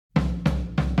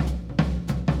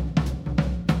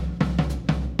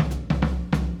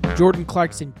Jordan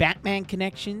Clarkson Batman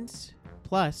connections,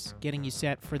 plus getting you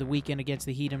set for the weekend against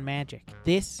the Heat and Magic.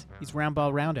 This is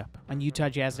Roundball Roundup on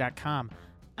UtahJazz.com.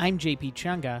 I'm JP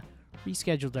Chunga,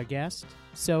 rescheduled our guest,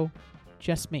 so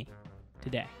just me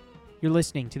today. You're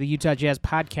listening to the Utah Jazz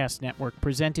Podcast Network,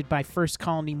 presented by First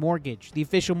Colony Mortgage, the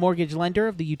official mortgage lender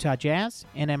of the Utah Jazz,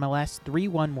 and MLS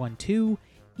 3112,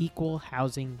 equal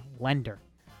housing lender.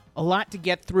 A lot to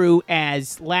get through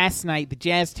as last night the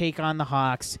Jazz take on the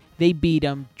Hawks. They beat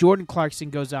them. Jordan Clarkson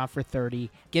goes off for 30,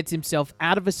 gets himself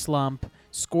out of a slump,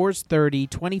 scores 30,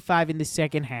 25 in the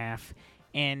second half,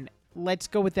 and let's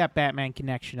go with that Batman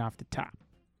connection off the top.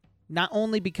 Not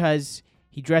only because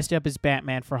he dressed up as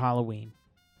Batman for Halloween,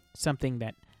 something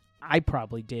that I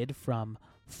probably did from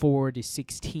 4 to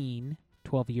 16,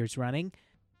 12 years running,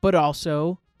 but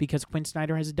also because Quinn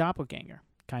Snyder has a doppelganger.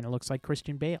 Kind of looks like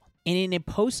Christian Bale. And in a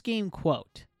post-game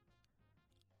quote,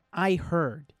 I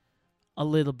heard a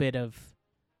little bit of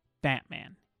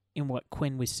Batman in what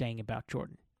Quinn was saying about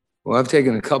Jordan. Well, I've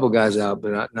taken a couple guys out,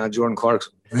 but not Jordan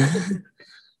Clarkson.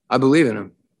 I believe in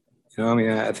him.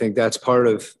 I think that's part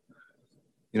of,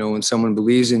 when someone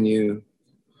believes in you,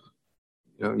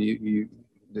 the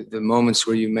moments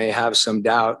where you may have some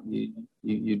doubt,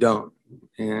 you don't.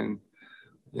 And,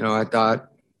 I thought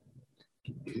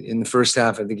in the first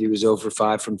half, I think he was 0 for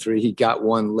 5 from 3. He got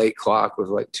one late clock with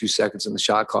like 2 seconds on the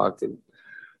shot clock to,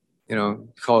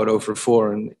 call it 0 for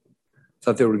 4, and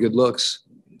thought they were good looks.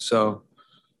 So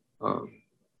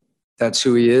that's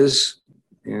who he is.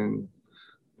 And,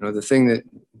 the thing that,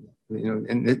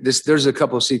 there's a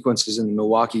couple of sequences in the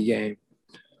Milwaukee game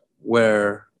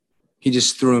where he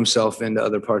just threw himself into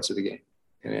other parts of the game.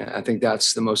 And I think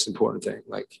that's the most important thing.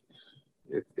 Like,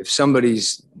 if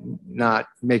somebody's not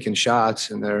making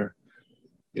shots and they're,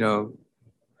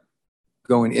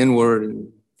 going inward and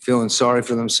feeling sorry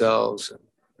for themselves,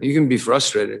 you can be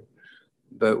frustrated.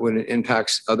 But when it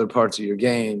impacts other parts of your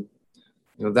game,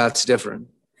 that's different.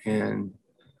 And,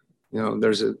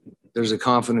 there's a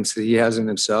confidence that he has in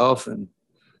himself, and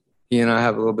he and I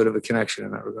have a little bit of a connection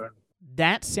in that regard.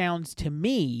 That sounds to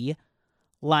me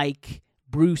like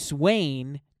Bruce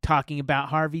Wayne talking about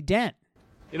Harvey Dent.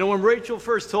 When Rachel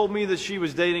first told me that she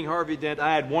was dating Harvey Dent,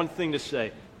 I had one thing to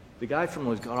say. The guy from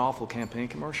those god-awful campaign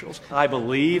commercials, I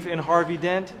believe in Harvey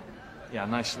Dent. Yeah,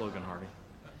 nice slogan, Harvey.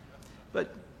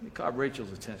 But it caught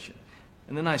Rachel's attention.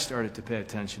 And then I started to pay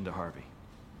attention to Harvey.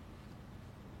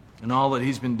 And all that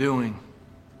he's been doing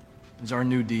is our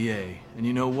new DA. And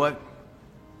you know what?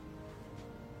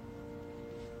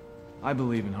 I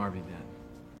believe in Harvey Dent.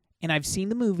 And I've seen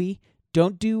the movie.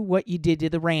 Don't do what you did to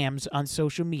the Rams on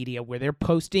social media where they're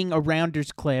posting a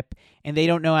Rounders clip and they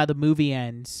don't know how the movie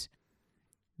ends.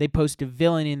 They post a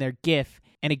villain in their GIF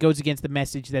and it goes against the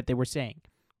message that they were saying.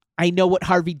 I know what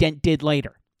Harvey Dent did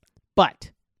later.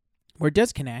 But where it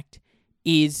does connect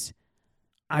is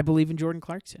I believe in Jordan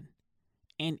Clarkson.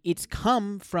 And it's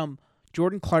come from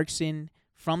Jordan Clarkson,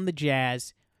 from the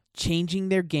Jazz, changing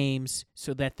their games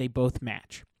so that they both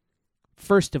match.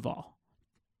 First of all,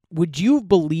 would you have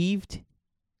believed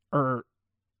or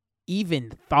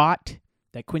even thought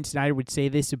that Quinn Snyder would say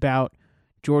this about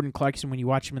Jordan Clarkson when you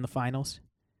watch him in the finals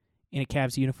in a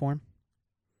Cavs uniform?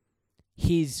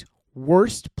 His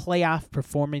worst playoff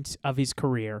performance of his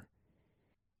career,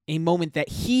 a moment that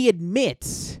he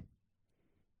admits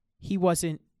he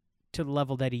wasn't to the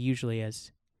level that he usually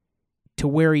is, to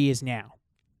where he is now,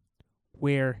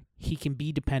 where he can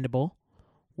be dependable,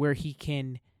 where he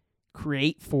can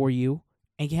create for you,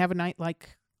 and you have a night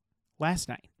like last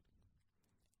night.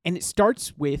 And it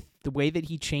starts with the way that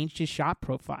he changed his shot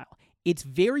profile. It's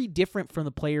very different from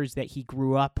the players that he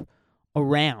grew up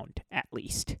around, at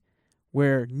least,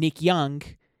 where Nick Young,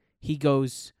 he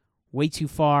goes way too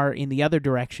far in the other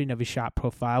direction of his shot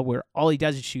profile, where all he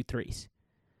does is shoot threes.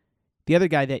 The other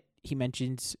guy that he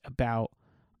mentions about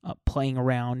playing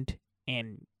around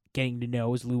and getting to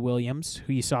know is Lou Williams,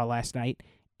 who you saw last night,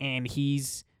 and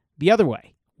he's the other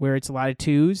way, where it's a lot of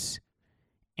twos,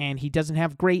 and he doesn't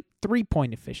have great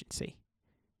three-point efficiency.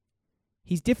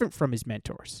 He's different from his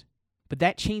mentors. But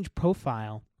that change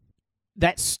profile,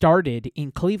 that started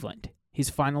in Cleveland, his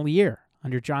final year,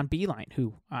 under John Beilein,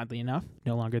 who, oddly enough,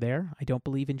 no longer there. I don't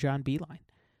believe in John Beilein.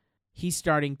 He's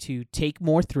starting to take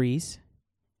more threes.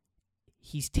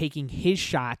 He's taking his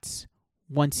shots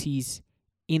once he's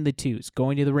in the twos,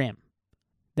 going to the rim.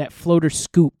 That floater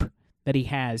scoop that he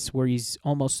has where he's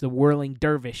almost the whirling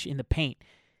dervish in the paint.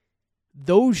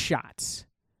 Those shots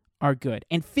are good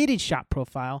and fit his shot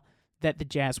profile that the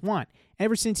Jazz want.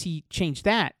 Ever since he changed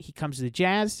that, he comes to the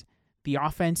Jazz, the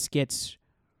offense gets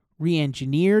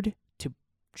re-engineered to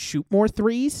shoot more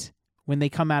threes when they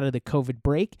come out of the COVID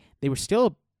break. They were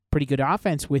still pretty good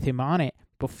offense with him on it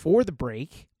before the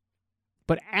break.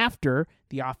 But after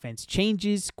the offense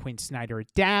changes, Quinn Snyder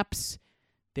adapts,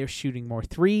 they're shooting more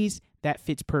threes. That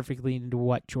fits perfectly into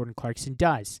what Jordan Clarkson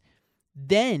does.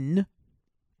 Then,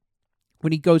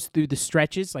 when he goes through the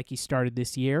stretches like he started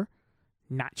this year,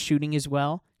 not shooting as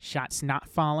well, shots not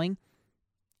falling,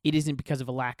 it isn't because of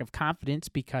a lack of confidence,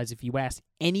 because if you ask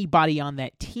anybody on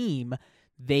that team,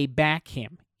 they back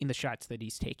him in the shots that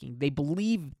he's taking. They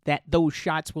believe that those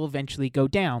shots will eventually go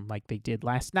down like they did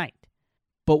last night.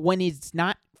 But when it's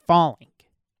not falling,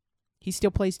 he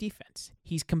still plays defense.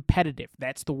 He's competitive.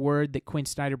 That's the word that Quinn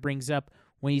Snyder brings up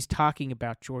when he's talking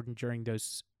about Jordan during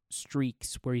those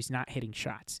streaks where he's not hitting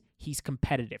shots. He's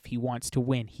competitive. He wants to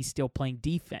win. He's still playing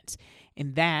defense.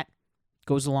 And that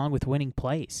goes along with winning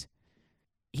plays.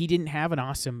 He didn't have an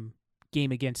awesome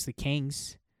game against the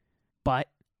Kings, but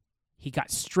he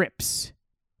got strips,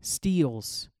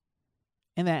 steals,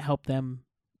 and that helped them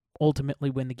ultimately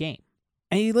win the game.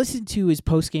 And you listened to his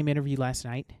post-game interview last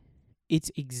night. It's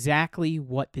exactly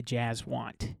what the Jazz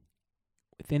want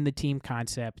within the team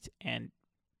concept and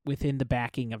within the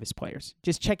backing of his players.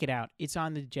 Just check it out. It's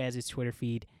on the Jazz's Twitter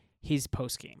feed, his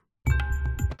post-game.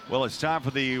 Well, it's time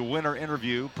for the winner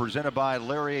interview presented by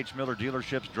Larry H. Miller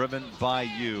Dealerships, driven by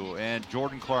you. And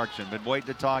Jordan Clarkson, been waiting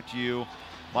to talk to you,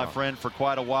 my friend, for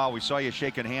quite a while. We saw you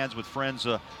shaking hands with friends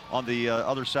on the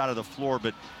other side of the floor.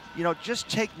 But, you know, just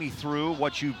take me through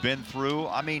what you've been through.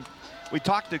 I mean, we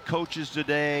talked to coaches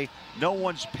today. No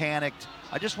one's panicked.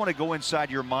 I just want to go inside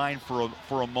your mind for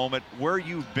a moment, where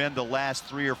you've been the last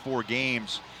 3 or 4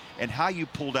 games and how you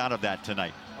pulled out of that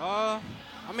tonight.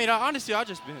 Honestly, I've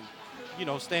just been,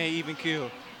 staying even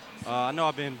keel. I know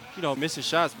I've been, missing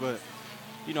shots, but,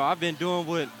 I've been doing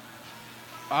what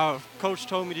our coach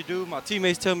told me to do, my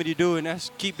teammates tell me to do, and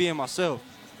that's keep being myself.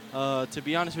 To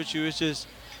be honest with you, it's just,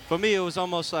 for me, it was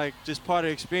almost like just part of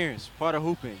the experience, part of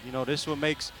hooping. This is what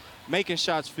makes making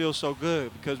shots feel so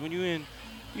good, because when you're in,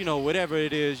 whatever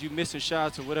it is, you missing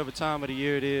shots or whatever time of the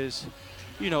year it is,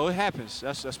 it happens.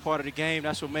 That's part of the game.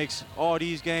 That's what makes all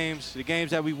these games, the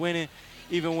games that we winning,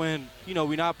 even when,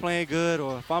 we're not playing good,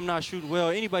 or if I'm not shooting well,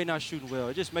 anybody not shooting well,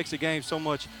 it just makes the game so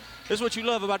much. That's what you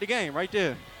love about the game right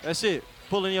there. That's it.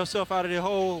 Pulling yourself out of the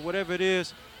hole, whatever it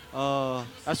is,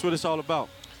 that's what it's all about.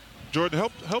 Jordan,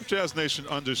 help Jazz Nation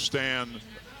understand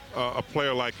a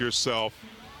player like yourself,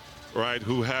 right,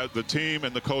 who had the team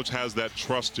and the coach has that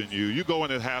trust in you. You go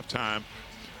in at halftime.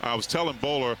 I was telling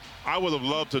Bowler, I would have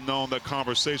loved to know that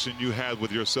conversation you had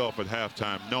with yourself at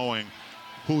halftime, knowing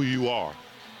who you are.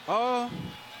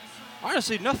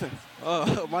 Honestly, nothing.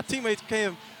 My teammates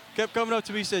kept coming up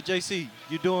to me and said, JC,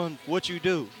 you're doing what you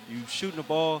do. You shooting the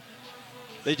ball.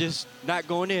 They just not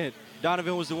going in.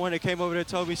 Donovan was the one that came over there and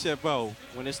told me, he said, bro,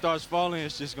 when it starts falling,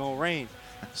 it's just going to rain.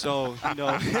 So, we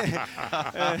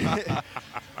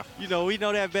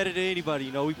know that better than anybody.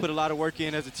 We put a lot of work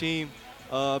in as a team.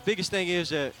 Biggest thing is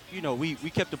that, we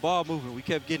kept the ball moving. We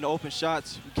kept getting open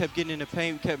shots. We kept getting in the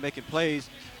paint. We kept making plays.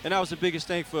 And that was the biggest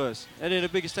thing for us. And then the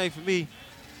biggest thing for me,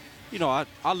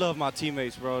 I love my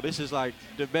teammates, bro. This is like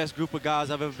the best group of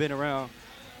guys I've ever been around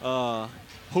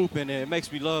hooping. And it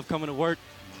makes me love coming to work,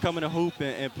 coming to hoop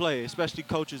and play, especially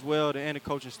coach as well, and the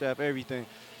coaching staff, everything.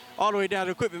 All the way down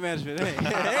to equipment management.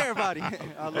 Hey, everybody.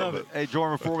 I love it. Hey,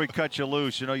 Jordan, before we cut you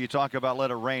loose, you talk about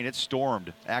let it rain. It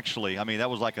stormed, actually. I mean, that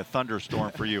was like a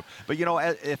thunderstorm for you. But,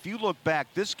 if you look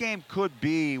back, this game could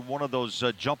be one of those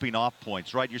jumping off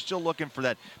points, right? You're still looking for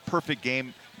that perfect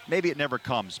game. Maybe it never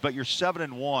comes, but you're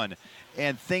 7-1,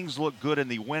 and things look good in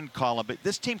the win column. But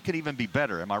this team could even be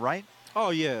better. Am I right?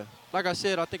 Oh, yeah. Like I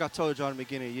said, I think I told you on the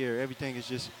beginning of the year, everything is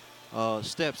just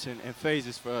steps and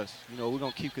phases for us. We're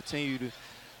going to continue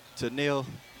to nail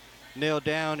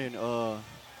down and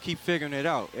keep figuring it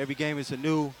out. Every game is a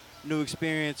new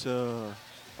experience, a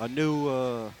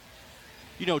new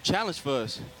challenge for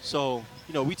us. So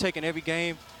we taking every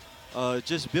game,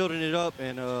 just building it up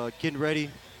and getting ready,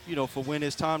 for when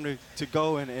it's time to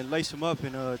go and lace them up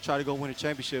and try to go win a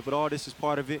championship. But all this is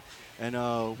part of it,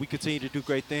 and we continue to do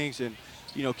great things and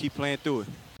keep playing through it.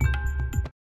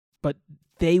 But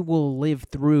they will live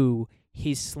through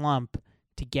his slump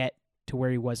to get to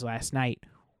where he was last night,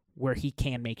 where he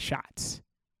can make shots.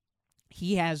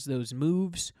 He has those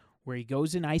moves where he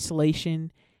goes in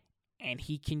isolation and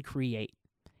he can create.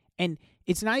 And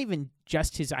it's not even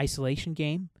just his isolation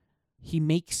game. He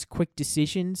makes quick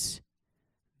decisions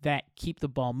that keep the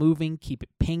ball moving, keep it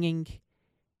pinging,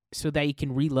 so that he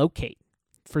can relocate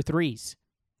for threes.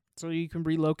 So you can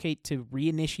relocate to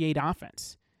reinitiate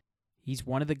offense. He's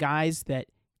one of the guys that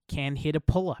can hit a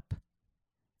pull-up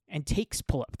and takes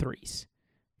pull-up threes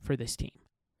for this team.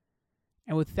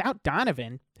 And without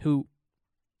Donovan, who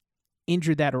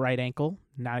injured that right ankle,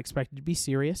 not expected to be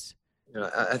serious.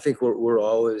 I think we're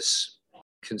always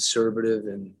conservative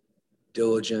and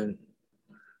diligent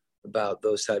about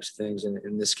those types of things. And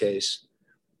in this case,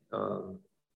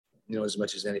 as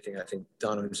much as anything, I think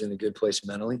Donovan's in a good place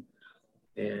mentally,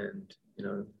 and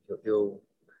he'll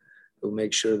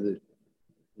make sure that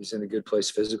he's in a good place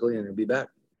physically, and he'll be back.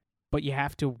 But you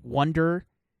have to wonder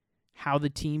how the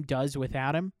team does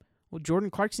without him. Well,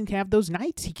 Jordan Clarkson can have those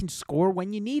nights. He can score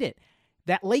when you need it.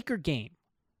 That Laker game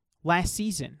last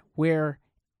season where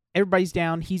everybody's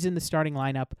down, he's in the starting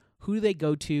lineup. Who do they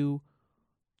go to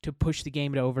push the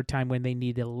game to overtime when they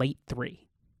need a late three?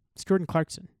 It's Jordan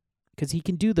Clarkson, because he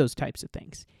can do those types of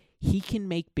things. He can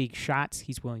make big shots.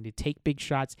 He's willing to take big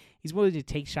shots. He's willing to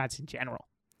take shots in general.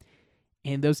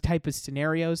 And those type of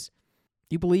scenarios,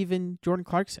 you believe in Jordan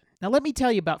Clarkson. Now, let me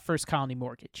tell you about First Colony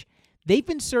Mortgage. They've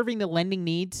been serving the lending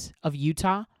needs of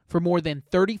Utah for more than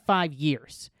 35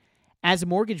 years. As a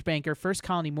mortgage banker, First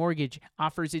Colony Mortgage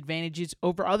offers advantages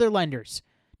over other lenders.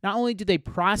 Not only do they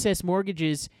process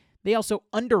mortgages, they also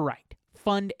underwrite,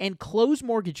 fund, and close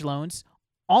mortgage loans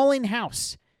all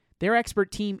in-house. Their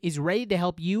expert team is ready to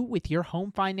help you with your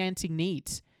home financing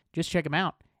needs. Just check them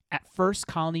out at First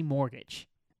Colony Mortgage.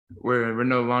 We're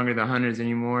no longer the Hunters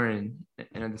anymore, and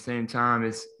at the same time,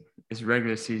 it's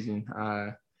regular season.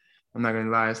 I'm not gonna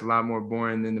lie, it's a lot more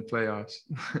boring than the playoffs.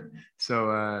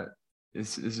 So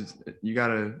it's you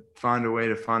gotta find a way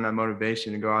to find that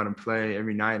motivation to go out and play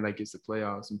every night like it's the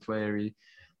playoffs, and play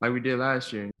like we did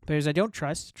last year. Players I don't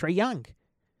trust: Trae Young.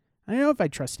 I don't know if I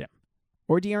trust him,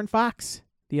 or De'Aaron Fox,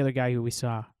 the other guy who we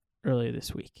saw earlier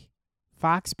this week.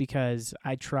 Fox, because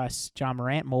I trust John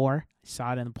Morant more. I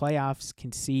saw it in the playoffs,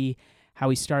 can see how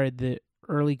he started the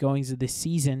early goings of this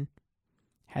season,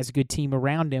 has a good team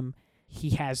around him.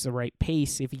 He has the right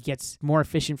pace. If he gets more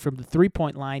efficient from the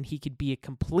three-point line, he could be a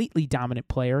completely dominant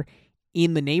player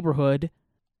in the neighborhood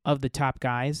of the top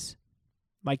guys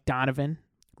like Donovan.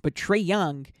 But Trae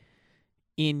Young,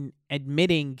 in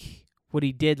admitting what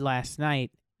he did last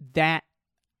night, that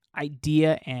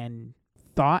idea and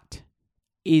thought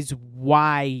is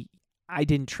why I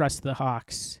didn't trust the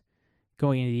Hawks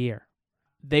going into the year.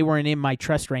 They weren't in my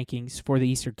trust rankings for the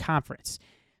Eastern Conference.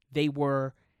 They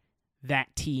were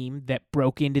that team that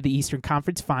broke into the Eastern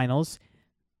Conference Finals.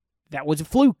 That was a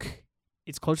fluke.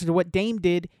 It's closer to what Dame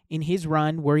did in his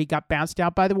run where he got bounced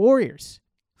out by the Warriors.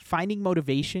 Finding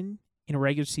motivation in a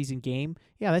regular season game,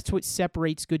 that's what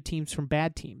separates good teams from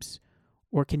bad teams,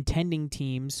 or contending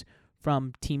teams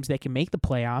from teams that can make the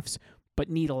playoffs but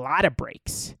need a lot of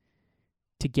breaks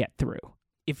to get through.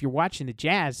 If you're watching the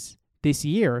Jazz this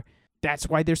year, that's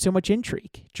why there's so much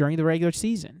intrigue during the regular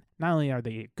season. Not only are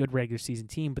they a good regular season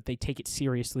team, but they take it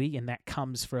seriously, and that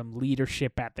comes from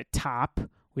leadership at the top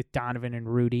with Donovan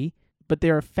and Rudy. But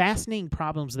there are fascinating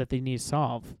problems that they need to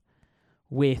solve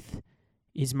with,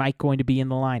 is Mike going to be in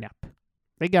the lineup?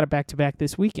 They got a back-to-back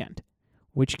this weekend.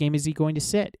 Which game is he going to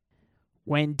sit?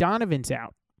 When Donovan's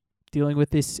out, dealing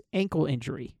with this ankle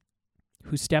injury,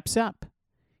 who steps up?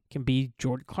 Can be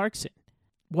Jordan Clarkson.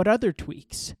 What other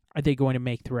tweaks are they going to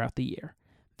make throughout the year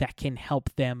that can help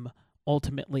them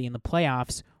ultimately in the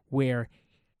playoffs, where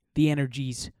the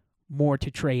energy's more to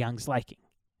Trae Young's liking?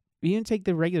 If you didn't take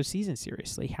the regular season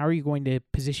seriously, how are you going to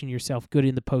position yourself good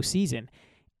in the postseason?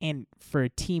 And for a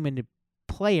team and a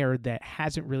player that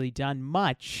hasn't really done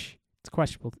much, it's a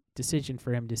questionable decision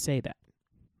for him to say that.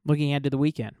 Looking ahead to the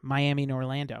weekend, Miami and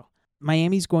Orlando.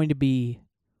 Miami's going to be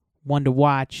one to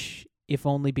watch, if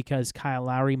only because Kyle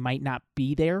Lowry might not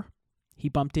be there. He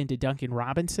bumped into Duncan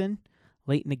Robinson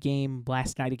late in the game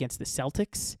last night against the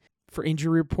Celtics. For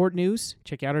injury report news,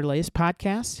 check out our latest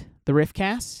podcast, The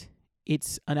Riffcast.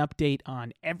 It's an update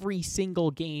on every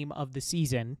single game of the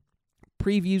season,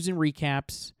 previews and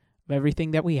recaps of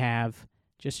everything that we have.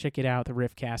 Just check it out, The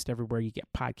Riffcast, everywhere you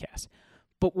get podcasts.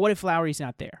 But what if Lowry's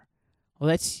not there? Well,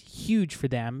 that's huge for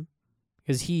them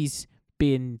because he's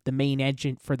been the main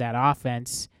engine for that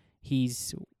offense.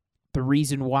 He's the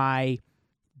reason why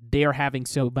they're having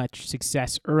so much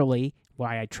success early,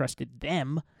 why I trusted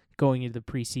them going into the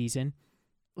preseason.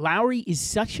 Lowry is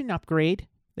such an upgrade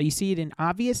that you see it in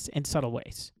obvious and subtle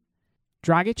ways.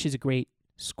 Dragic is a great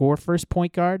score-first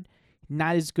point guard,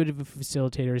 not as good of a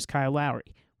facilitator as Kyle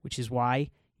Lowry, which is why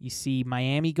you see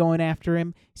Miami going after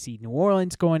him, you see New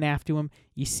Orleans going after him,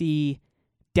 you see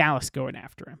Dallas going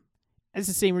after him. That's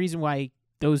the same reason why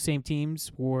those same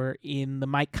teams were in the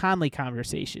Mike Conley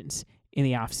conversations in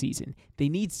the offseason. They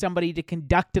need somebody to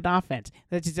conduct an offense.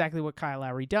 That's exactly what Kyle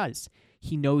Lowry does.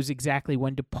 He knows exactly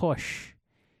when to push.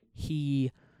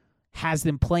 He has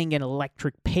them playing at an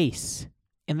electric pace.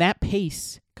 And that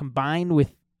pace, combined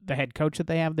with the head coach that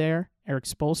they have there, Eric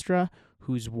Spoelstra,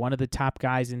 who's one of the top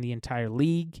guys in the entire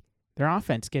league, their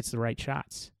offense gets the right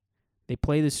shots. They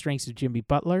play the strengths of Jimmy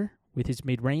Butler with his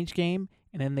mid-range game,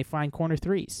 and then they find corner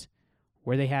threes,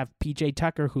 where they have P.J.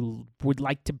 Tucker, who would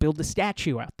like to build a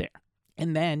statue out there.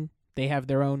 And then they have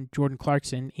their own Jordan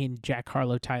Clarkson in Jack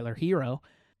Harlow, Tyler Hero,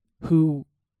 who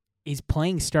is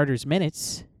playing starters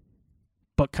minutes,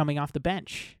 but coming off the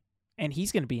bench. And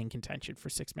he's going to be in contention for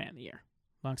Sixth Man of the Year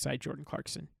alongside Jordan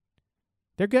Clarkson.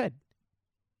 They're good.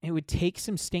 It would take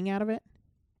some sting out of it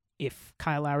if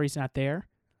Kyle Lowry's not there,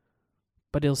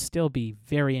 but it'll still be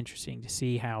very interesting to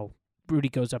see how Rudy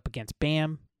goes up against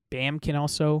Bam. Bam can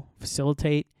also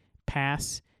facilitate,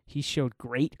 pass. He showed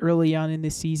great early on in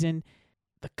this season.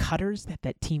 The cutters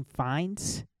that team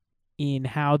finds in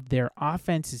how their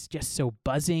offense is just so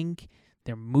buzzing.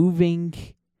 They're moving.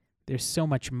 There's so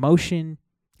much motion.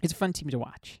 It's a fun team to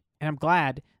watch. And I'm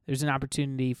glad there's an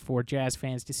opportunity for Jazz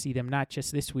fans to see them not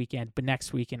just this weekend, but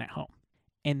next weekend at home.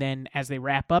 And then as they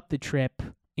wrap up the trip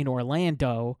in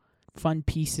Orlando, fun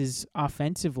pieces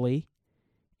offensively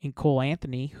in Cole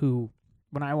Anthony, who,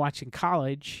 when I watched in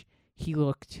college, he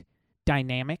looked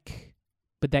dynamic,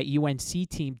 but that UNC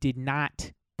team did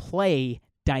not play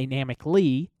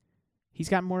dynamically. He's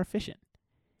gotten more efficient.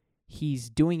 He's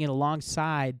doing it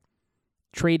alongside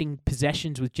trading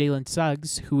possessions with Jalen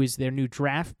Suggs, who is their new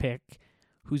draft pick,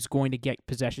 who's going to get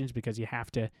possessions because you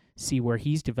have to see where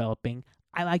he's developing.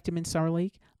 I liked him in Summer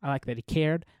League. I like that he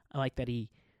cared. I like that he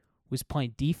was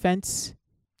playing defense.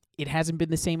 It hasn't been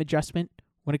the same adjustment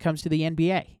when it comes to the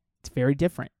NBA. It's very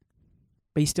different,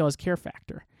 but he still has care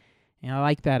factor. And I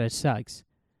like that as Suggs.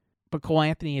 But Cole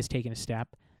Anthony has taken a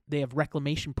step. They have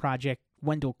Reclamation Project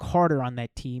Wendell Carter on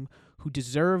that team, who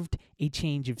deserved a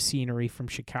change of scenery from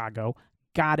Chicago,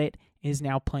 got it, is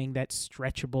now playing that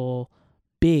stretchable,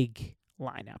 big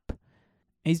lineup. And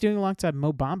he's doing it alongside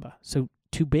Mo Bamba. So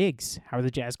two bigs. How are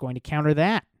the Jazz going to counter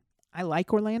that? I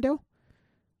like Orlando.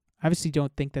 I obviously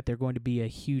don't think that they're going to be a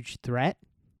huge threat,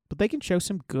 but they can show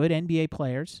some good NBA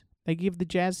players. They give the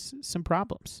Jazz some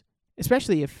problems,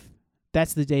 especially if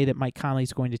that's the day that Mike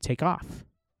Conley's going to take off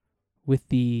with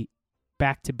the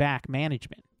back-to-back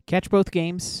management. Catch both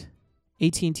games,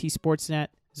 AT&T Sportsnet,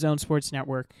 Zone Sports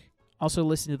Network. Also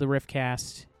listen to the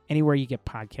Riffcast anywhere you get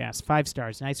podcasts. 5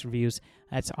 stars, nice reviews.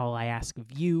 That's all I ask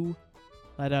of you.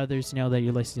 Let others know that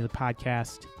you're listening to the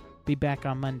podcast. Be back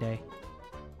on Monday.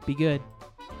 Be good.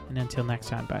 And until next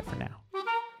time, bye for now.